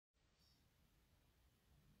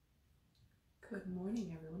Good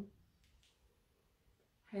morning, everyone.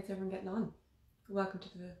 How's everyone getting on? Welcome to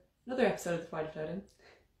another episode of the Friday Floating.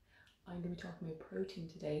 I'm going to be talking about protein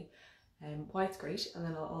today, why it's great, and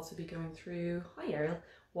then I'll also be going through, hi Ariel,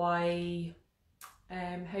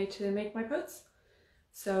 how to make my proteins.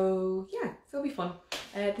 So yeah, so it'll be fun.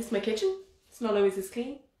 This is my kitchen. It's not always as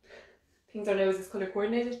clean. Things aren't always as colour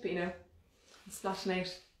coordinated, but I'm splashing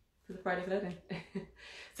out for the Friday Floating.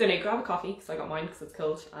 So now grab a coffee, because I got mine because it's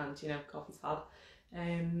cold and coffee's fab.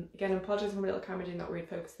 Again, I apologise for my little camera doing that weird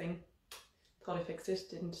focus thing. Thought I fixed it,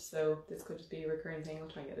 didn't, so this could just be a recurring thing. I'll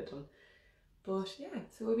try and get it done. But yeah,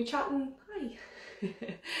 so we'll be chatting. Hi.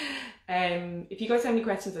 If you guys have any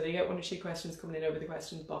questions, I do get 1 or 2 questions coming in over the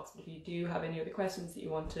questions box, but if you do have any other questions that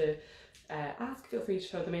you want to ask, feel free to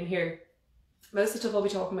throw them in here. Most of the stuff I'll be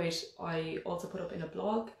talking about, I also put up in a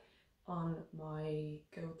blog on my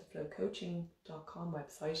gowiththeflowcoaching.com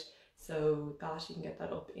website, so that you can get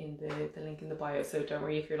that up in the link in the bio. So don't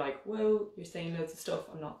worry if you're like, whoa, you're saying loads of stuff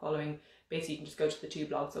I'm not following. Basically you can just go to the 2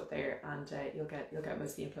 blogs up there and you'll get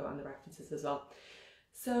most of the info and the references as well.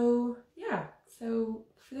 So yeah, so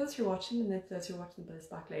for those who are watching, and then for those who are watching this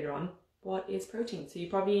back later on, what is protein? So you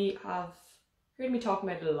probably have heard me talking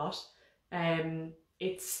about it a lot.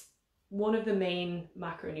 It's one of the main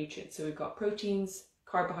macronutrients. So we've got proteins,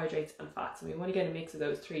 carbohydrates and fats, and we want to get a mix of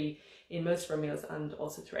those 3 in most of our meals and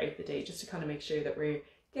also throughout the day, just to kind of make sure that we're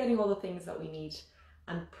getting all the things that we need.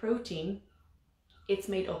 And protein, it's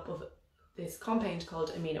made up of this compound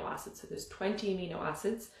called amino acids. So there's 20 amino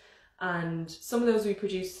acids, and some of those we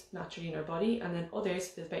produce naturally in our body, and then others,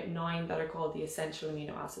 there's about 9 that are called the essential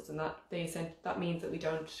amino acids, and that means that we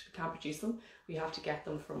can't produce them, we have to get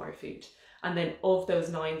them from our food. And then of those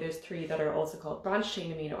 9, there's 3 that are also called branched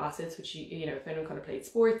chain amino acids, which if anyone kind of played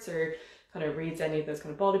sports or kind of reads any of those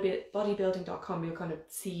kind of bodybuilding.com, you'll kind of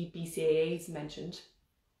see BCAAs mentioned.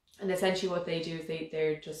 And essentially what they do is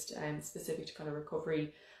they're just specific to kind of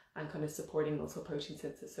recovery and kind of supporting muscle protein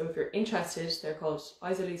synthesis. So if you're interested, they're called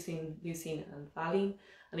isoleucine, leucine and valine.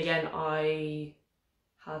 And again, I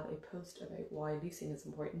have a post about why leucine is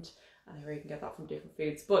important and how you can get that from different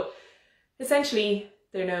foods. But essentially,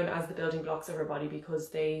 they're known as the building blocks of our body because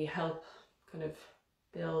they help kind of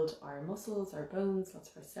build our muscles, our bones, lots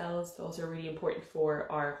of our cells. They're also really important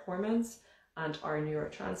for our hormones and our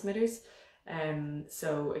neurotransmitters.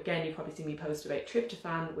 So again, you've probably seen me post about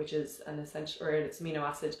tryptophan, which is an essential, or it's amino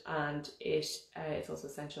acid, and it's also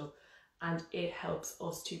essential, and it helps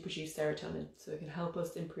us to produce serotonin. So it can help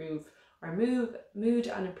us improve our mood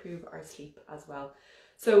and improve our sleep as well.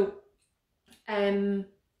 So again,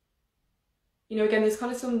 there's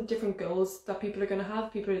kind of some different goals that people are going to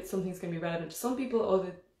have. Something's going to be relevant to some people,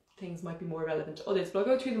 other things might be more relevant to others, but I'll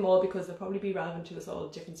go through them all because they'll probably be relevant to us all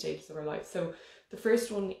at different stages of our life. So the first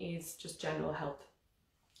one is just general health.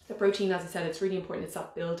 The protein, as I said, it's really important. It's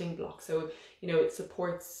that building block. So, it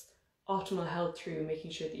supports optimal health through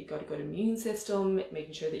making sure that you've got a good immune system,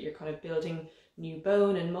 making sure that you're kind of building new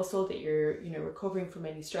bone and muscle, that you're recovering from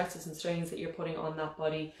any stresses and strains that you're putting on that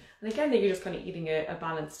body, and again that you're just kind of eating a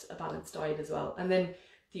balanced diet as well. And then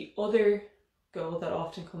the other goal that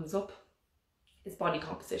often comes up is body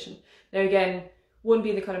composition. Now again, one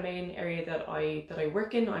being the kind of main area that I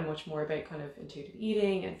work in, I'm much more about kind of intuitive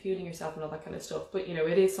eating and fueling yourself and all that kind of stuff, but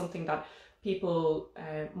it is something that people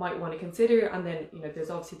might want to consider. And then there's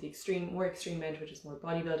obviously the more extreme end, which is more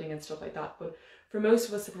bodybuilding and stuff like that. But for most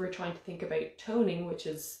of us, if we're trying to think about toning, which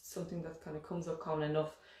is something that kind of comes up common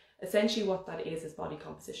enough, essentially what that is body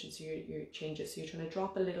composition. So your changes. So you're trying to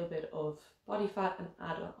drop a little bit of body fat and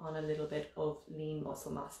add on a little bit of lean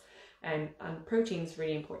muscle mass. And protein is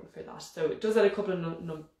really important for that. So it does that a couple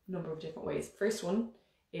of number of different ways. First one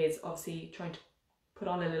is obviously trying to put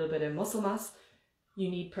on a little bit of muscle mass. You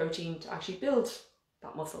need protein to actually build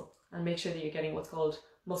that muscle and make sure that you're getting what's called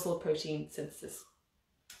muscle protein synthesis.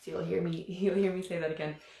 So you'll hear me say that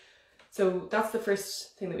again. So that's the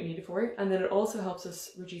first thing that we need it for, and then it also helps us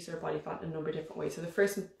reduce our body fat in a number of different ways. So the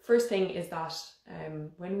first thing is that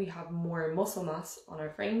when we have more muscle mass on our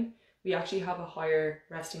frame, we actually have a higher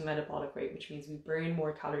resting metabolic rate, which means we burn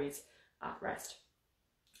more calories at rest.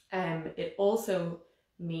 It also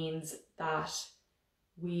means that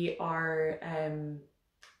we are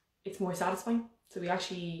it's more satisfying, so we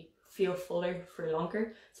actually feel fuller for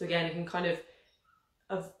longer. So again, it can kind of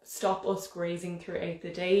stop us grazing throughout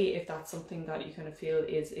the day if that's something that you kind of feel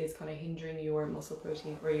is kind of hindering your muscle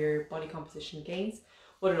protein or your body composition gains.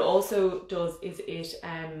 What it also does is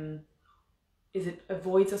it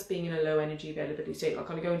avoids us being in a low energy availability state. I'll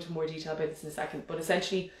kind of go into more detail about this in a second, but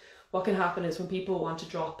essentially what can happen is when people want to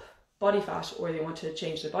drop body fat or they want to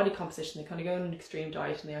change their body composition, they kind of go on an extreme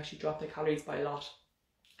diet and they actually drop their calories by a lot.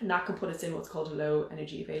 And that can put us in what's called a low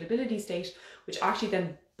energy availability state, which actually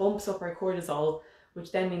then bumps up our cortisol,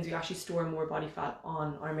 which then means we actually store more body fat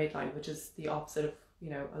on our midline, which is the opposite of, you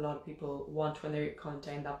know, a lot of people want when they're kind of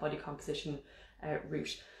down that body composition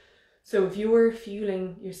route. So if you're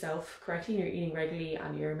fueling yourself correctly and you're eating regularly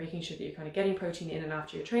and you're making sure that you're kind of getting protein in and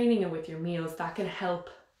after your training and with your meals, that can help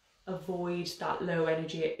avoid that low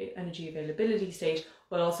energy availability state,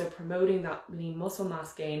 while also promoting that lean muscle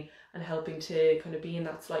mass gain and helping to kind of be in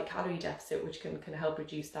that slight calorie deficit, which can help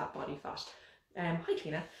reduce that body fat. Hi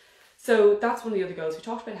Tina. So that's one of the other goals. We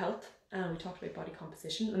talked about health and we talked about body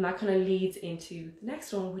composition, and that kind of leads into the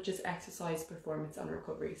next one, which is exercise, performance and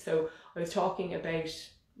recovery. So I was talking about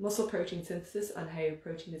muscle protein synthesis and how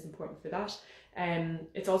protein is important for that.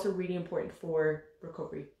 It's also really important for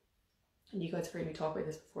recovery. And you guys have heard me talk about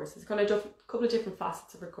this before. So there's kind of a couple of different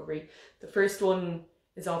facets of recovery. The first one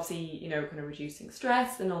is obviously, you know, kind of reducing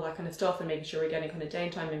stress and all that kind of stuff and making sure we're getting kind of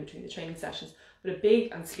downtime in between the training sessions. But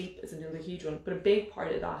and sleep is another huge one. But a big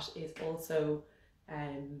part of that is also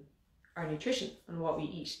our nutrition and what we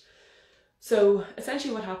eat. So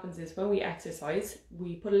essentially what happens is when we exercise,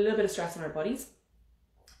 we put a little bit of stress on our bodies.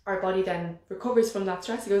 Our body then recovers from that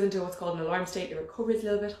stress. It goes into what's called an alarm state. It recovers a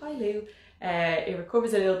little bit. Hi Lou. It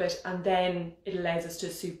recovers a little bit, and then it allows us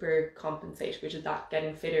to super compensate, which is that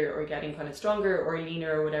getting fitter or getting kind of stronger or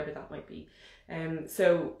leaner or whatever that might be.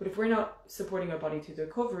 But if we're not supporting our body through the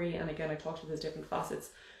recovery, and again I talked about those different facets,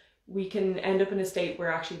 we can end up in a state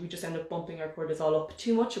where actually we just end up bumping our cortisol up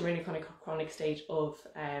too much, and we're in a kind of chronic state of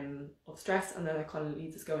stress, and then it kind of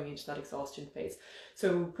leads us going into that exhaustion phase.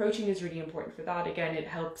 So protein is really important for that. Again, it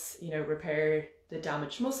helps, you know, repair the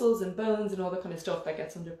damaged muscles and bones and all the kind of stuff that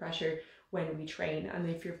gets under pressure when we train. And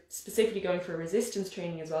if you're specifically going for resistance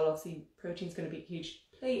training as well, obviously protein is going to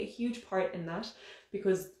play a huge part in that,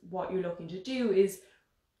 because what you're looking to do is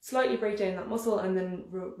slightly break down that muscle and then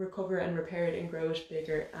recover and repair it and grow it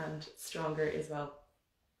bigger and stronger as well.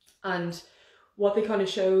 And what they kind of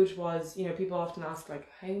showed was, you know, people often ask like,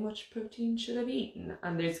 how much protein should I be eating?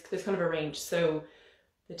 And there's kind of a range. So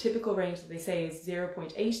the typical range that they say is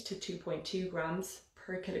 0.8 to 2.2 grams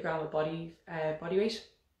per kilogram of body weight.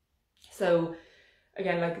 So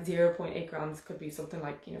again, like 0.8 grams could be something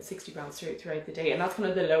like, you know, 60 grams throughout the day, and that's kind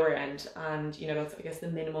of the lower end. And you know, that's I guess the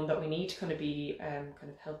minimum that we need to kind of be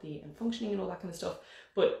kind of healthy and functioning and all that kind of stuff.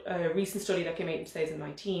 But a recent study that came out in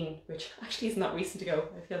 2019, which actually is not recent to go,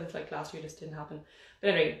 I feel it's like last year just didn't happen, but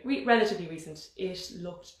anyway, relatively recent, it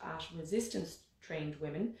looked at resistance trained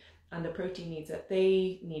women and the protein needs that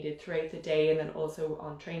they needed throughout the day and then also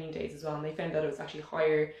on training days as well. And they found that it was actually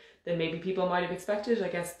higher than maybe people might have expected. I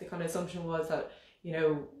guess the kind of assumption was that, you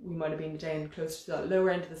know, we might have been down closer to that lower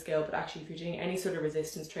end of the scale, but actually if you're doing any sort of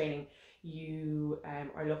resistance training, you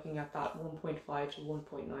are looking at that 1.5 to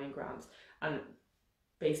 1.9 grams. And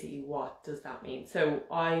basically what does that mean? So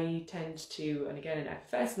I tend to, and again in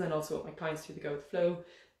FFS and then also with my clients through the Go With the Flow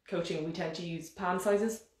coaching, we tend to use pan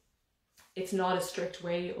sizes. It's not a strict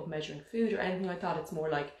way of measuring food or anything like that. It's more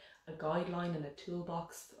like a guideline and a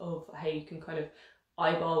toolbox of how you can kind of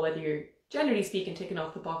eyeball whether you're, generally speaking, ticking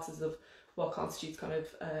off the boxes of what constitutes kind of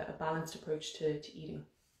a balanced approach to eating.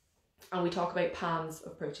 And we talk about pans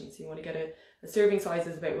of protein. So you want to get a serving size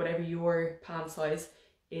is about whatever your pan size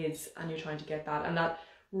is, and you're trying to get that. And that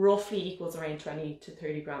roughly equals around 20 to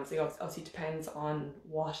 30 grams. It obviously depends on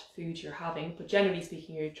what food you're having, but generally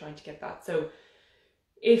speaking, you're trying to get that. So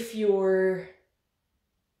if you're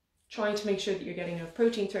trying to make sure that you're getting enough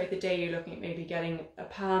protein throughout the day, you're looking at maybe getting a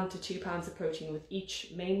pan to 2 pounds of protein with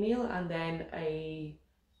each main meal, and then a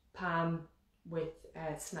pan with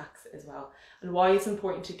snacks as well. And why it's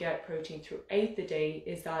important to get protein throughout the day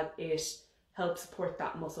is that it helps support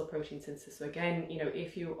that muscle protein synthesis. So again, you know,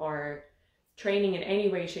 if you are training in any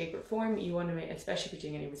way, shape or form, you want to make, especially if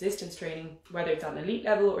you're doing any resistance training, whether it's at an elite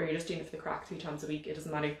level or you're just doing it for the crack 3 times a week, it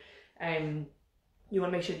doesn't matter. You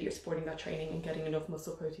want to make sure that you're supporting that training and getting enough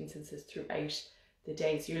muscle protein synthesis throughout the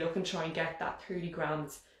day. So you're looking to try and get that 30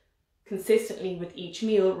 grams consistently with each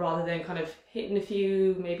meal, rather than kind of hitting a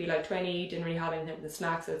few, maybe like 20, didn't really have anything with the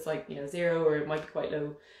snacks, so it's like, you know, 0 or it might be quite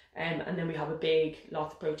low. And then we have a big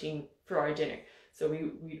lot of protein for our dinner. So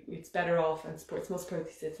it's better off and supports muscle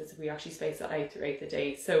protein synthesis if we actually space that out throughout the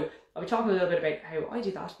day. So I'll be talking a little bit about how I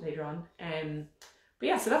do that later on. But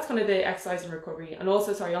yeah, so that's kind of the exercise and recovery. And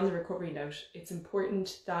also, sorry, on the recovery note, it's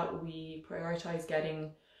important that we prioritize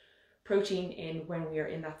getting protein in when we are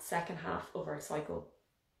in that second half of our cycle.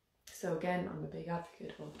 So again, I'm a big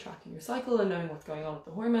advocate of tracking your cycle and knowing what's going on with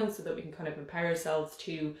the hormones so that we can kind of empower ourselves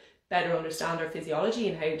to better understand our physiology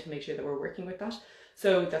and how to make sure that we're working with that.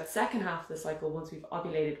 So that second half of the cycle, once we've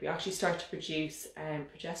ovulated, we actually start to produce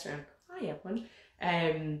progesterone. Hi everyone.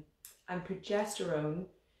 And progesterone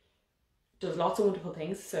does lots of wonderful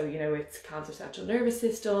things. So, you know, it's calms our central nervous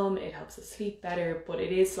system, it helps us sleep better, but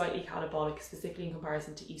it is slightly catabolic, specifically in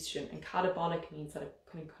comparison to estrogen. And catabolic means that it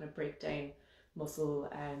can kind of break down muscle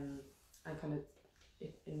and kind of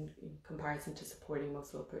in comparison to supporting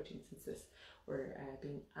muscle protein synthesis, or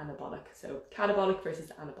being anabolic. So catabolic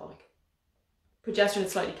versus anabolic. Progesterone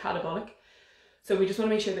is slightly catabolic. So we just want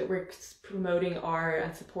to make sure that we're promoting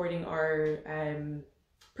and supporting our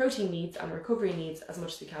protein needs and recovery needs as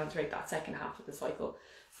much as we can throughout that second half of the cycle.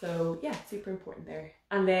 So yeah, super important there.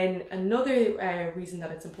 And then another reason that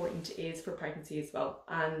it's important is for pregnancy as well.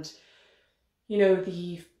 And you know,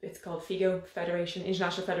 it's called FIGO,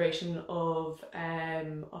 International Federation of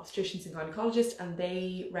Obstetricians and Gynecologists, and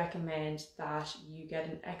they recommend that you get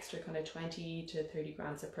an extra kind of 20 to 30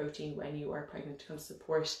 grams of protein when you are pregnant to kind of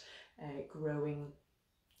support growing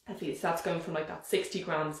a fetus. So that's going from like that 60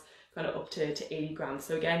 grams kind of up to 80 grams.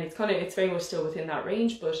 So again, it's very much still within that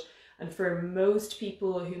range, and for most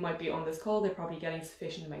people who might be on this call, they're probably getting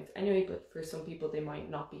sufficient amounts anyway, but for some people they might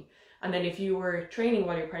not be. And then if you were training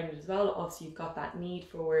while you're pregnant as well, obviously you've got that need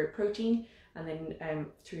for protein, and then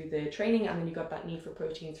through the training, and then you've got that need for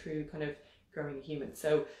protein through kind of growing a human.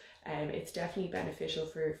 So it's definitely beneficial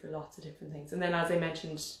for lots of different things. And then, as I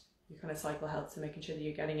mentioned, your kind of cycle health, so making sure that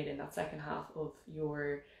you're getting it in that second half of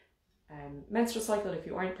your menstrual cycle if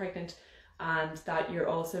you aren't pregnant, and that you're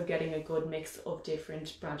also getting a good mix of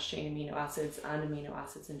different branched chain amino acids and amino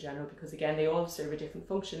acids in general, because again, they all serve a different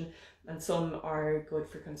function, and some are good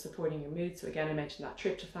for kind of supporting your mood. So again, I mentioned that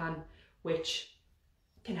tryptophan, which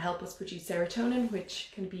can help us produce serotonin,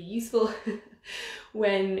 which can be useful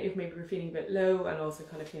if maybe we're feeling a bit low and also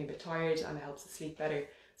kind of feeling a bit tired, and it helps us sleep better.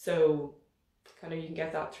 So kind of you can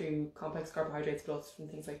get that through complex carbohydrates, but also from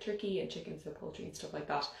things like turkey and chicken, so poultry and stuff like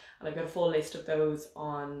that. And I've got a full list of those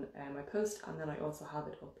on my post, and then I also have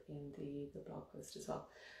it up in the blog post as well.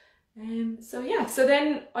 So yeah, so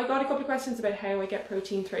then I got a couple of questions about how I get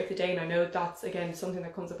protein throughout the day, and I know that's again something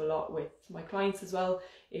that comes up a lot with my clients as well,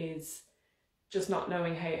 is just not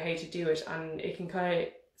knowing how to do it. And it can kind of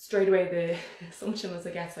straight away, the assumption was,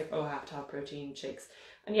 I guess, like, oh, I have to have protein shakes.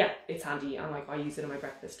 And yeah, it's handy, and like I use it in my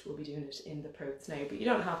breakfast. We'll be doing it in the protes now, but you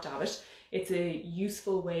don't have to have it. It's a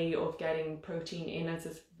useful way of getting protein in, and it's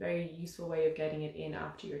a very useful way of getting it in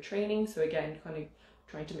after your training. So again, kind of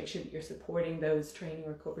trying to make sure that you're supporting those training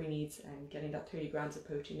recovery needs and getting that 30 grams of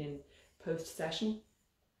protein in post session.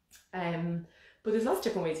 But there's lots of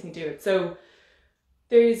different ways you can do it. So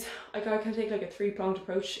I can take like a three-pronged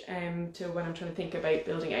approach to when I'm trying to think about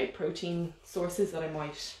building out protein sources that I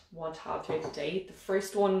might want to have throughout the day. The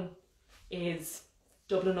first one is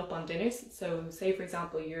doubling up on dinners. So say for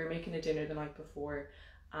example, you're making a dinner the night before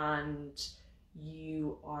and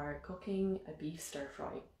you are cooking a beef stir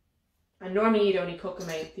fry. And normally you'd only cook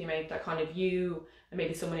the amount that kind of you and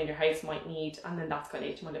maybe someone in your house might need, and then that's kind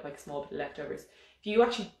of it. You might have like a small bit of leftovers. If you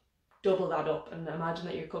actually double that up and imagine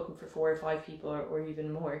that you're cooking for 4 or 5 people or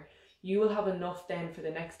even more, you will have enough then for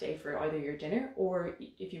the next day for either your dinner, or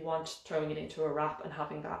if you want, throwing it into a wrap and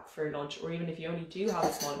having that for lunch, or even if you only do have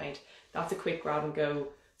a small amount, that's a quick grab and go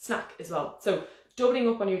snack as well. So doubling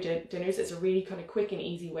up on your dinners is a really kind of quick and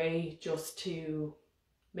easy way just to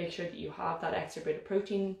make sure that you have that extra bit of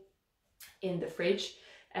protein in the fridge.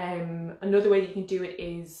 Another way that you can do it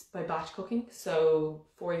is by batch cooking. So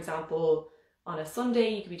for example, on a Sunday,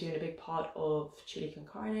 you could be doing a big pot of chili con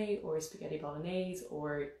carne or spaghetti bolognese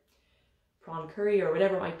or prawn curry or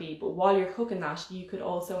whatever it might be. But while you're cooking that, you could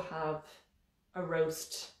also have a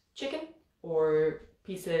roast chicken or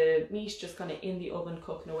piece of meat just kind of in the oven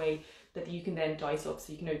cooking away that you can then dice up.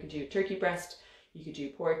 So you could do turkey breast, you could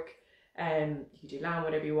do pork, you could do lamb,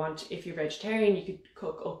 whatever you want. If you're vegetarian, you could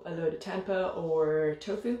cook up a load of tempeh or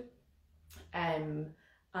tofu. And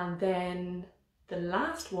then the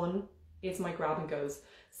last one is my grab and goes.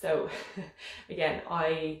 So again,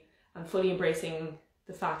 I am fully embracing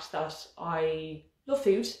the fact that I love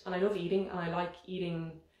food and I love eating, and I like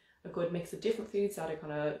eating a good mix of different foods that are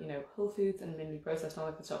kind of, you know, whole foods and minimally processed and all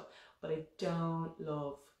that kind of stuff, but I don't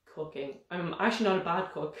love cooking. I'm actually not a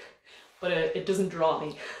bad cook, but it doesn't draw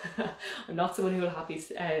me. I'm not someone who will happily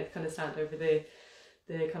kind of stand over the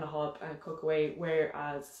kind of hob and cook away,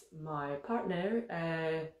 whereas my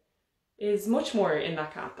partner is much more in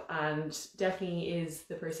that camp and definitely is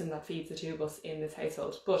the person that feeds the two of us in this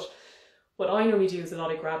household. But what I normally do is a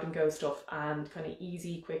lot of grab and go stuff and kind of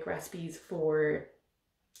easy, quick recipes for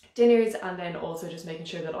dinners, and then also just making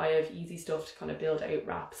sure that I have easy stuff to kind of build out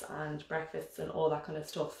wraps and breakfasts and all that kind of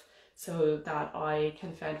stuff so that I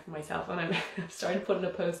can fend for myself. And I'm starting to put in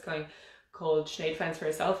a post going, called Sinead Fence for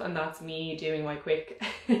Herself, and that's me doing my quick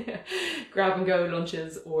grab and go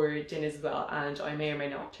lunches or dinners as well. And I may or may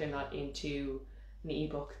not turn that into an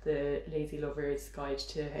ebook, The Lazy Lover's Guide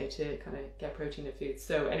to How to kind of get protein in foods.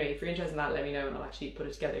 So anyway, if you're interested in that, let me know and I'll actually put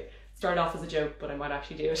it together. Start off as a joke, but I might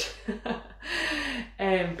actually do it.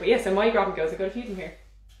 But yeah, so my grab and goes, I've got a few of them here.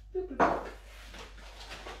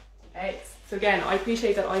 Eggs. So again, I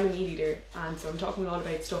appreciate that I'm a meat eater, and so I'm talking a lot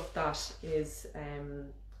about stuff that is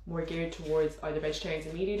more geared towards either vegetarians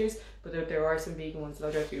and meat eaters, but there are some vegan ones that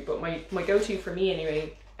I'll go through. But my go-to for me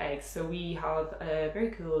anyway, eggs. So we have a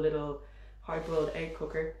very cool little hard-boiled egg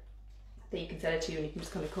cooker that you can set it to, and you can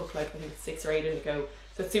just kind of cook like I think 6 or 8 in a go.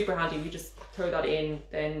 So it's super handy. You just throw that in,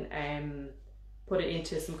 then put it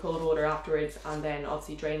into some cold water afterwards, and then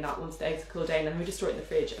obviously drain that once the eggs cool down, and then we just store it in the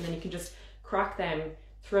fridge, and then you can just crack them,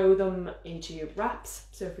 throw them into wraps.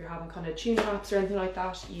 So if you're having kind of tuna wraps or anything like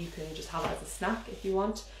that, you can just have it as a snack if you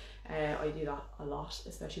want. I do that a lot,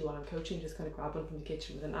 especially while I'm coaching, just kind of grab one from the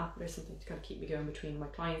kitchen with an apple or something to kind of keep me going between my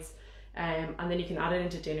clients. And then you can add it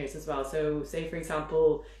into dinners as well. So say for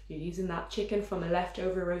example, you're using that chicken from a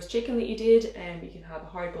leftover roast chicken that you did, and you can have a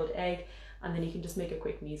hard-boiled egg, and then you can just make a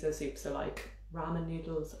quick miso soup. So like ramen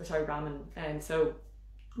noodles, or sorry, ramen. So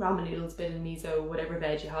ramen noodles, bit of miso, whatever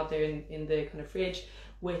veg you have there in the kind of fridge,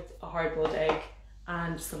 with a hard-boiled egg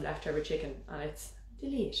and some leftover chicken, and it's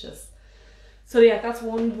delicious. So yeah, that's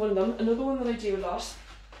one of them. Another one that I do a lot,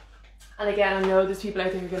 and again, I know there's people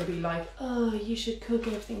out there who are going to be like, oh, you should cook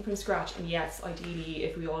everything from scratch. And yes, ideally,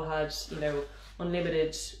 if we all had, you know,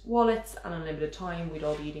 unlimited wallets and unlimited time, we'd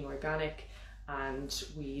all be eating organic and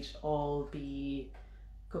we'd all be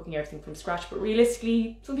cooking everything from scratch. But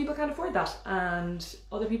realistically, some people can't afford that, and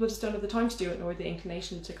other people just don't have the time to do it, nor the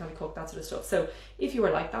inclination to kind of cook that sort of stuff. So if you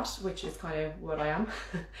were like that, which is kind of what I am,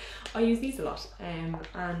 I use these a lot.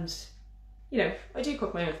 And you know, I do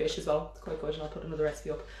cook my own fish as well. It's quite good, and I'll put another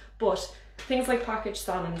recipe up. But things like packaged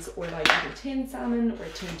salmons, or like even tinned salmon or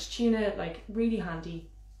tinned tuna, like really handy.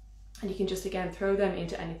 And you can just, again, throw them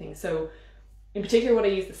into anything. So in particular, what I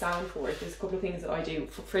use the salmon for, there's a couple of things that I do.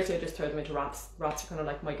 First, I just throw them into wraps. Wraps are kind of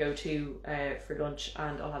like my go-to for lunch,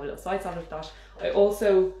 and I'll have a little side salad with that. I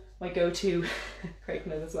also, my go-to, Craig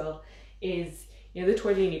knows as well, is, you know, the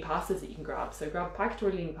tortellini pastas that you can grab. So grab a pack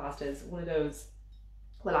of tortellini pastas, one of those.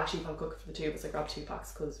 Well, actually, if I'm cooking for the two of us, I grab 2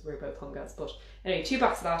 packs because we're both hungas. But anyway, 2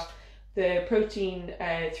 packs of that, the protein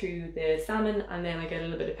through the salmon, and then I get a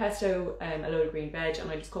little bit of pesto, a load of green veg,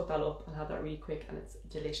 and I just cook that up and have that really quick, and it's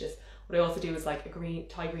delicious. What I also do is like a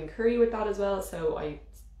Thai green curry with that as well. So I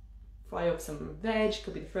fry up some veg,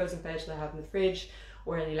 could be the frozen veg that I have in the fridge,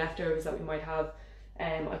 or any leftovers that we might have.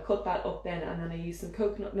 I cut that up then, and then I use some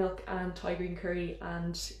coconut milk and Thai green curry,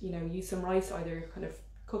 and you know, use some rice, either kind of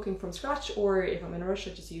cooking from scratch, or if I'm in a rush,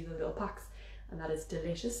 I just use the little packs, and that is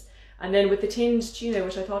delicious. And then with the tinned tuna,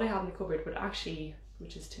 which I thought I had in the cupboard, but actually,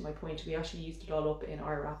 which is to my point, we actually used it all up in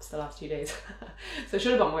our wraps the last 2 days. So I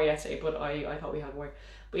should have bought more yesterday, but I thought we had more.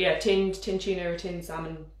 But yeah, tinned tuna or tinned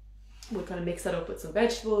salmon, would kind of mix that up with some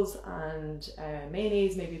vegetables and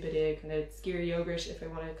mayonnaise, maybe a bit of kind of skyr yogurt if I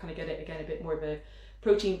want to kind of get it, again, a bit more of a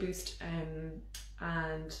protein boost, and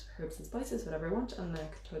herbs and spices, whatever I want, and then I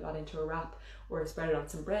could throw that into a wrap or spread it on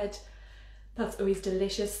some bread. That's always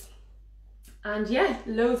delicious. And yeah,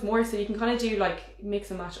 loads more. So you can kind of do like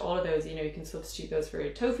mix and match all of those. You know, you can substitute those for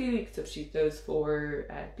tofu, you can substitute those for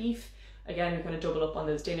beef. Again, we kind of double up on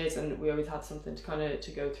those dinners, and we always have something to kind of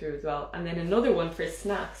to go through as well. And then another one for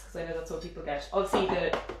snacks, because I know that's what people get. Obviously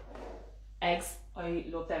the eggs, I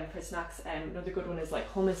love them for snacks. Another good one is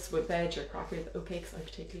like hummus with veg or crackers, oatcakes, I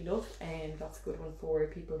particularly love, and that's a good one for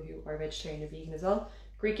people who are vegetarian or vegan as well.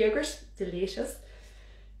 Greek yogurt, delicious.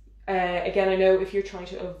 Again, I know if you're trying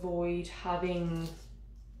to avoid having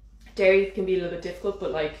dairy, it can be a little bit difficult,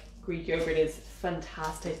 but like Greek yogurt is a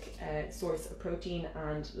fantastic source of protein,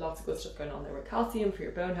 and lots of good stuff going on there with calcium for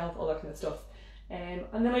your bone health, all that kind of stuff. And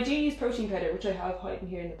then I do use protein powder, which I have hiding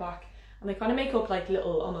here in the back, and I kind of make up like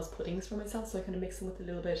little almost puddings for myself. So I kind of mix them with a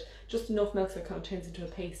little bit, just enough milk so it kind of turns into a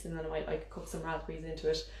paste, and then I might like cook some raspberries into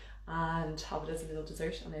it and have it as a little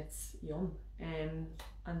dessert, and it's yum.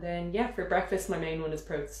 And then yeah, for breakfast my main one is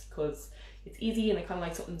proats, because it's easy and I kind of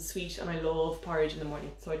like something sweet, and I love porridge in the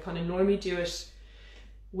morning. So I kind of normally do it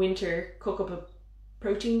winter, cook up a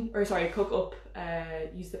protein, or sorry,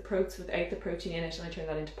 use the proats without the protein in it, and I turn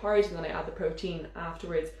that into porridge, and then I add the protein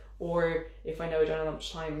afterwards. Or if I know I don't have that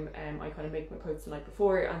much time, I kind of make my proats the night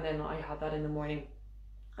before, and then I have that in the morning.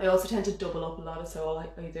 I also tend to double up a lot, so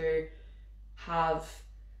I'll either have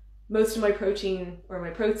most of my protein or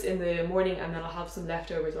my proats in the morning, and then I'll have some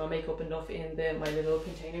leftovers, or I'll make up enough in my little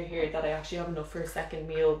container here that I actually have enough for a second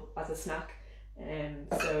meal as a snack.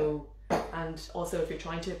 So And also if you're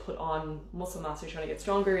trying to put on muscle mass, you're trying to get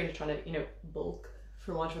stronger and you're trying to, you know, bulk,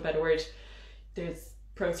 for want of a better word,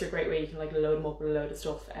 proteins are a great way. You can like load them up with a load of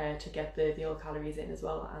stuff to get the old calories in as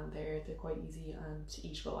well, and they're quite easy and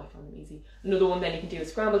eatable. I find them easy. Another one then you can do is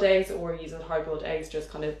scrambled eggs, or using hard-boiled eggs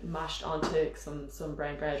just kind of mashed onto some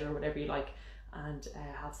brown bread or whatever you like, and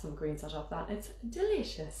have some greens on top of that. It's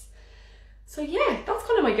delicious. So yeah, that's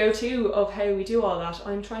kind of my go-to of how we do all that.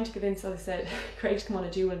 I'm trying to convince, as I said, Craig to come on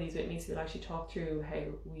and do one of these with me, so we'll actually talk through how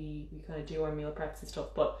we kind of do our meal preps and stuff.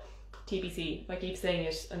 But TBC, if I keep saying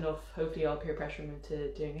it enough, hopefully I'll peer pressure him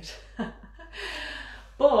into doing it.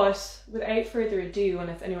 But without further ado,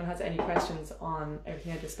 unless anyone has any questions on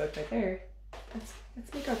everything I just spoke about there,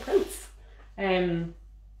 let's make our proats.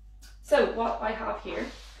 So what I have here,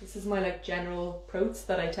 this is my like general proats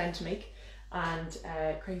that I tend to make. And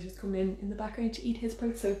Craig's just coming in the background to eat his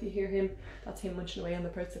proats, so if you hear him, that's him munching away on the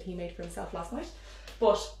proats that he made for himself last night.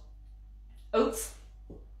 But oats,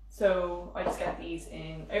 so I just get these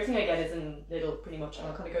in, everything I get is in little pretty much, and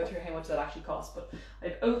I'll kind of go through how much that actually costs. But I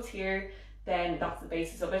have oats here, then that's the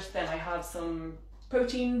basis of it. Then I have some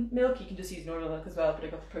protein milk, you can just use normal milk as well, but I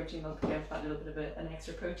got the protein milk again for that little bit of an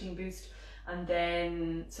extra protein boost. And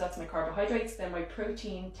then, so that's my carbohydrates. Then my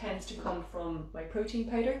protein tends to come from my protein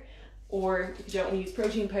powder, or if you don't want to use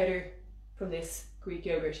protein powder, from this Greek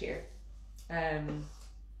yogurt here. Thanks.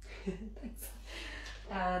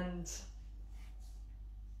 And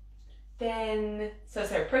then,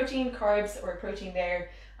 so protein, carbs, or protein there,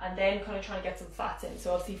 and then kind of trying to get some fats in.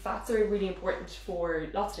 So obviously fats are really important for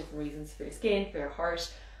lots of different reasons, for your skin, for your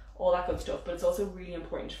heart, all that good stuff, but it's also really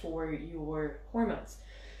important for your hormones.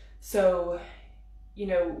 So, you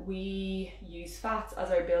know, we use fats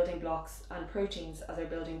as our building blocks and proteins as our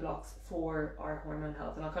building blocks for our hormone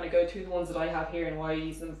health. And I'll kind of go through the ones that I have here and why I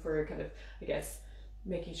use them for kind of, I guess,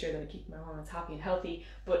 making sure that I keep my hormones happy and healthy.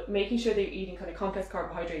 But making sure that you're eating kind of complex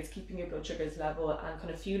carbohydrates, keeping your blood sugars level, and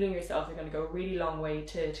kind of fueling yourself are going to go a really long way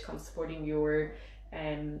to kind of supporting your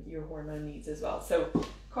hormone needs as well. So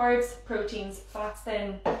carbs, proteins, fats.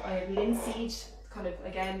 Then I have linseed. Kind of,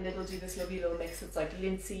 again, do this lovely little mix. It's like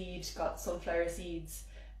linseed, got sunflower seeds,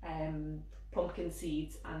 pumpkin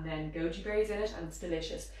seeds, and then goji berries in it, and it's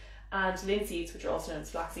delicious. And linseeds, which are also known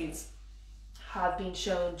as flax seeds, have been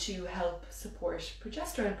shown to help support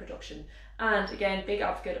progesterone production. And again, big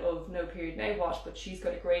advocate of no period, now what, but she's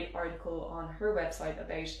got a great article on her website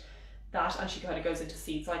about that, and she kind of goes into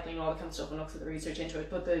seed cycling and all that kind of stuff and looks at the research into it.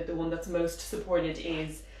 But the one that's most supported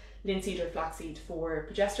is linseed or flaxseed for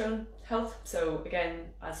progesterone health. So again,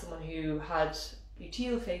 as someone who had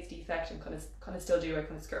luteal phase defect and kind of still do, I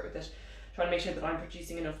kind of skirt with it, trying to make sure that I'm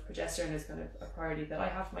producing enough progesterone is kind of a priority that I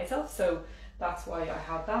have for myself. So that's why I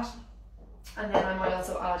have that. And then I might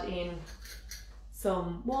also add in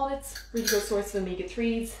some walnuts, really good source of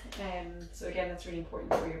omega-3s. So again, that's really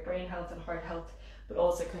important for your brain health and heart health, but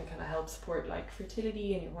also can kind of help support like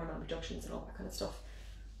fertility and your hormone reductions and all that kind of stuff.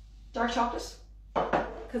 Dark chocolate,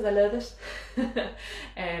 because I love it.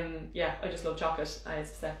 Yeah, I just love chocolate.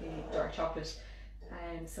 It's definitely dark chocolate.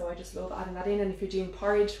 So I just love adding that in. And if you're doing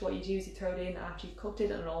porridge, what you do is you throw it in after you've cooked it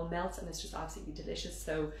and it all melts, and it's just absolutely delicious.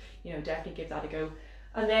 So, you know, definitely give that a go.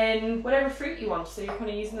 And then whatever fruit you want. So you're kind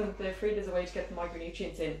of using the fruit as a way to get the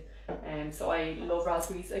micronutrients in. So I love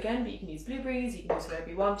raspberries again, but you can use blueberries, you can use whatever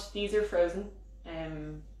you want. These are frozen.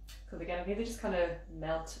 Because again, I think they just kind of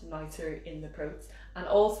melt nicer in the proats. And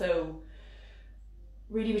also,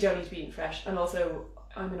 really, we don't need to be eating fresh. And also,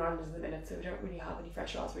 I'm in Ireland at the minute, so we don't really have any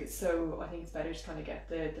fresh raspberries. So I think it's better to kind of get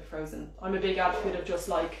the frozen. I'm a big advocate of just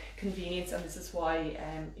like convenience, and this is why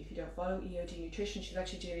if you don't follow EOD Nutrition, she's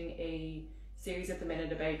actually doing a series at the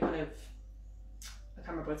minute about kind of, I can't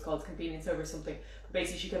remember what it's called, convenience over something. But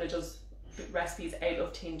basically, she kind of does recipes out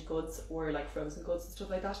of tinned goods or like frozen goods and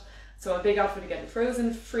stuff like that. So I'm a big advocate of getting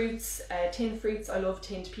frozen fruits, tinned fruits. I love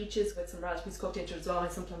tinned peaches with some raspberries cooked into it as well. I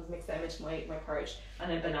sometimes mix them into my porridge.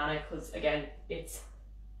 And then banana, because again, it's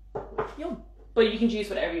yum. But you can use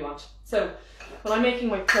whatever you want. So when I'm making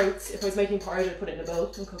my proats, if I was making porridge, I'd put it in a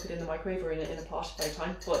bowl and cook it in the microwave or in a pot by the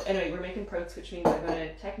time. But anyway, we're making proats, which means I'm going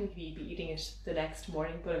to technically be eating it the next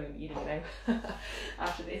morning, but I'm going to be eating it now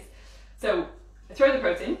after this. So I throw the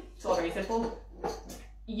proats in. It's all very simple.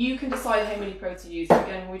 You can decide how many proats you use.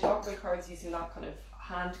 Again, when we talk about carbs, using that kind of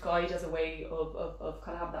hand guide as a way of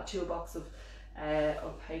kind of having that toolbox of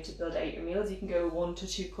how to build out your meals, you can go 1 to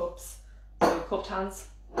 2 cups, so cupped hands.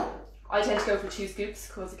 I tend to go for 2 scoops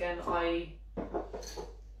because again, I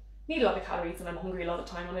need a lot of calories and I'm hungry a lot of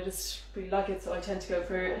the time and I just really like it, so I tend to go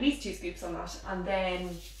for at least 2 scoops on that. And then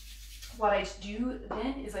what I do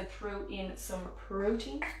then is I throw in some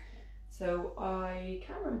protein. So I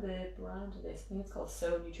can't remember the brand of this. I think it's called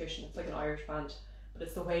So Nutrition. It's like an Irish brand, but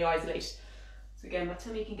it's the Whey Isolate. So again, my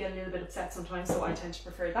tummy can get a little bit upset sometimes, so I tend to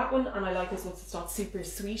prefer that one, and I like this once it's not super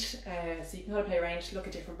sweet. So you can kind of play around, look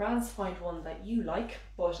at different brands, find one that you like.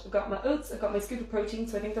 But I've got my oats, I've got my scoop of protein,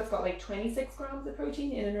 so I think that's got like 26 grams of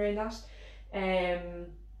protein in and around that.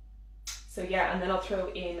 So yeah, and then I'll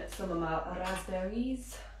throw in some of my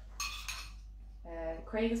raspberries.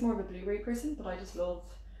 Craig is more of a blueberry person, but I just love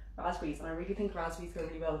raspberries, and I really think raspberries go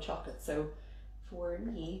really well with chocolate. So for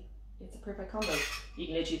me, it's a perfect combo. You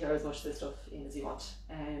can literally throw as much of this stuff in as you want.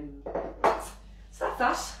 So that's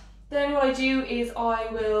that. Then what I do is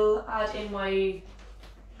I will add in my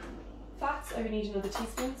fats. I would need another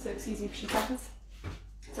teaspoon, so excuse me for 2 seconds.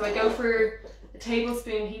 So I go for a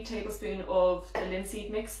tablespoon, heaped tablespoon of the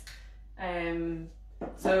linseed mix.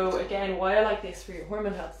 So again, why I like this for your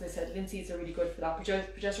hormone health, as I said, linseeds are really good for that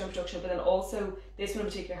progesterone production, but then also this one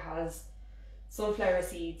in particular has sunflower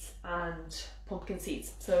seeds and pumpkin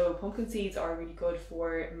seeds. So pumpkin seeds are really good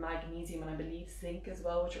for magnesium and I believe zinc as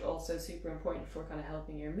well, which are also super important for kind of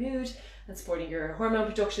helping your mood and supporting your hormone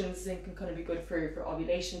production. Zinc can kind of be good for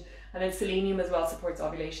ovulation, and then selenium as well supports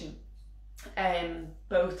ovulation.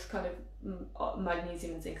 Both kind of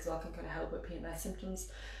magnesium and zinc as well can kind of help with PMS symptoms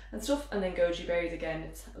and stuff. And then goji berries, again,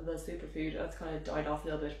 it's the superfood. It's kind of died off a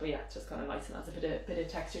little bit, but yeah, it's just kind of nice and adds a bit of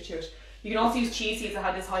texture to it. You can also use chia seeds. I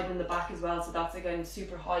had this hiding in the back as well, so that's again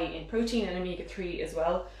super high in protein and omega-3 as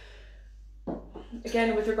well.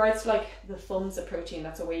 Again, with regards to like the thumbs of protein,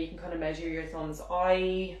 that's a way you can kind of measure your thumbs.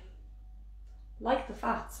 I like the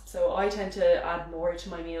fats, so I tend to add more to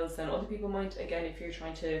my meals than other people might. Again, if you're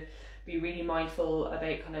trying to be really mindful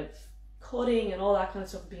about kind of cutting and all that kind of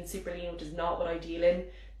stuff, being super lean, which is not what I deal in,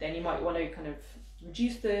 then you might want to kind of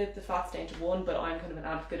reduce the fats down to 1, but I'm kind of an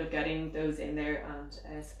advocate of getting those in there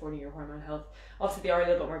and supporting your hormone health. Obviously they are a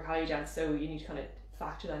little bit more calorie dense, so you need to kind of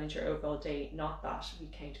factor that into your overall day, not that we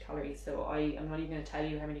count calories. So I am not even going to tell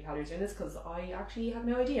you how many calories are in this, because I actually have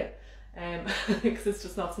no idea, because it's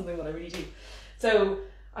just not something that I really do. So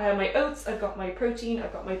I have my oats, I've got my protein,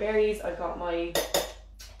 I've got my berries, I've got my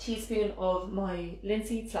teaspoon of my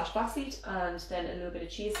linseed / flaxseed, and then a little bit of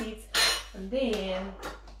chia seeds, and then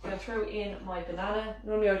I'm going to throw in my banana.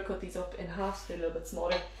 Normally I would cut these up in half, they're a little bit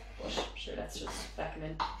smaller, but sure, let's just feck them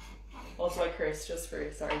in. Also I curse, just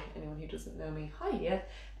for, sorry, anyone who doesn't know me, hi, yeah.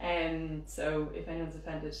 So if anyone's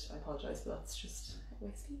offended, I apologise, but that's just how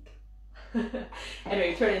I speak.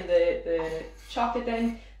 Anyway, throw in the chocolate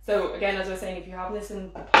then. So again, as I was saying, if you're having this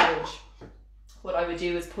in the porridge, what I would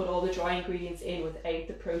do is put all the dry ingredients in without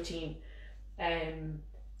the protein,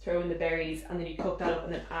 throw in the berries, and then you cook that up,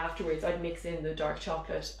 and then afterwards I'd mix in the dark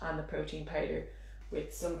chocolate and the protein powder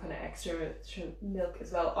with some kind of extra milk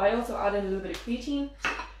as well. I also add in a little bit of creatine,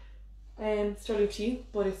 it's totally up to you,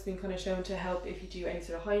 but it's been kind of shown to help if you do any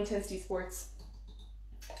sort of high intensity sports,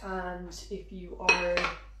 and if you are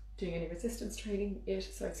doing any resistance training, it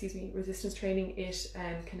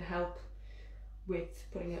can help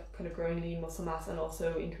with putting up kind of growing lean muscle mass and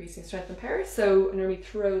also increasing strength and power. So I normally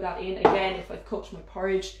throw that in. Again, if I've cooked my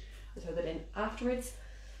porridge, I throw that in afterwards.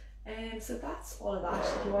 So that's all of that.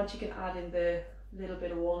 If you want, you can add in the little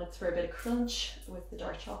bit of walnuts for a bit of crunch with the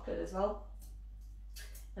dark chocolate as well.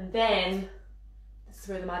 And then this is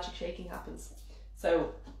where the magic shaking happens.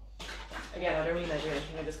 So again, I don't really measure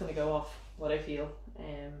anything, I'm just going to go off what I feel.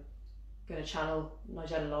 I'm going to channel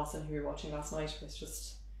Nigella Lawson, who we were watching last night.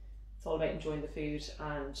 It's all about enjoying the food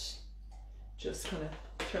and just kind of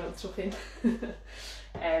throwing stuff in.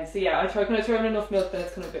 So yeah, I try kind of throwing enough milk that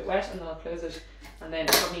it's kind of a bit wet, and then I'll close it, and then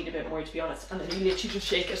I'll need a bit more, to be honest, and then you literally just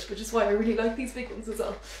shake it, which is why I really like these big ones as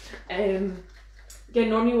well. Again,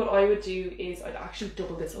 normally what I would do is I'd actually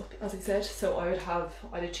double this up, as I said. So I would have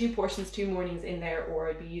either 2 portions, 2 mornings in there, or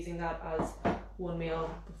I'd be using that as one meal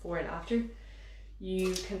before and after.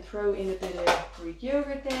 You can throw in a bit of Greek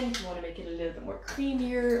yogurt then if you want to make it a little bit more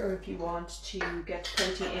creamier, or if you want to get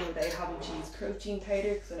protein in without having to use protein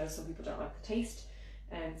powder, because I know some people don't like the taste.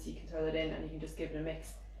 So you can throw that in and you can just give it a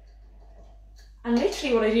mix. And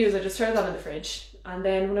literally what I do is I just throw that in the fridge, and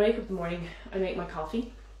then when I wake up in the morning, I make my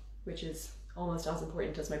coffee, which is almost as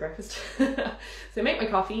important as my breakfast. So I make my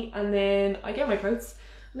coffee, and then I get my oats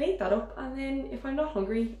and I eat that up, and then if I'm not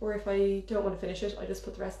hungry or if I don't want to finish it, I just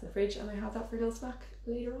put the rest in the fridge and I have that for a little snack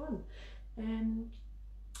later on. And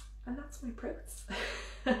that's my oats.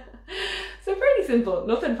 So pretty simple,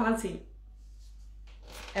 nothing fancy.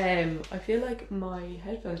 I feel like my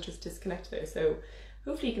headphones just disconnected there, so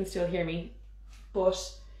hopefully you can still hear me. But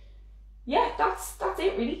yeah, that's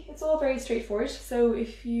it really. It's all very straightforward. So I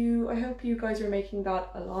hope you guys are making that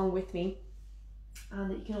along with me. and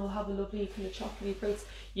that you can all have a lovely kind of chocolatey fruits.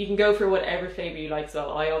 You can go for whatever flavour you like.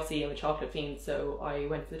 So I obviously am a chocolate fiend, so I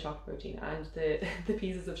went for the chocolate protein and the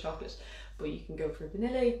pieces of chocolate. But you can go for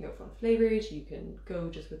vanilla, you can go for unflavoured, you can go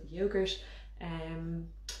just with the yogurt. And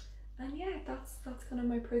yeah, that's kind of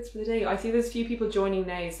my approach for the day. I see there's a few people joining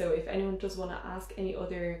now, so if anyone does want to ask any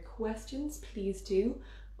other questions, please do.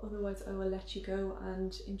 Otherwise I will let you go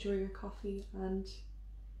and enjoy your coffee and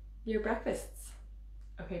your breakfasts.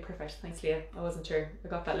 Okay, perfect. Thanks, Leah. I wasn't sure. I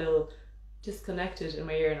got that little disconnected in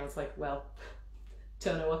my ear and I was like, well,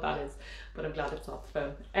 don't know what that is, but I'm glad it's not the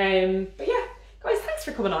phone. But yeah, guys, thanks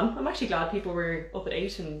for coming on. I'm actually glad people were up at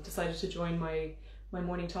 8 and decided to join my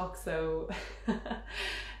morning talk. So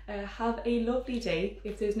have a lovely day.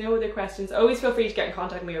 If there's no other questions, always feel free to get in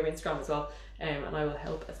contact with me over Instagram as well, and I will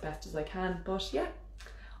help as best as I can. But yeah,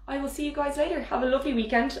 I will see you guys later. Have a lovely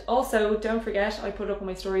weekend. Also, don't forget, I put up on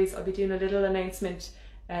my stories, I'll be doing a little announcement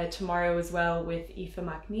tomorrow as well with Aoife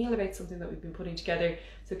McNeil about something that we've been putting together.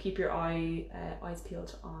 So keep your eyes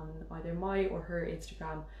peeled on either my or her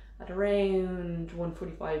Instagram at around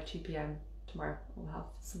 1:45, 2 p.m. tomorrow. We'll have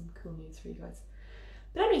some cool news for you guys.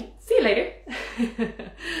 But anyway, see you later.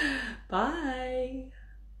 Bye.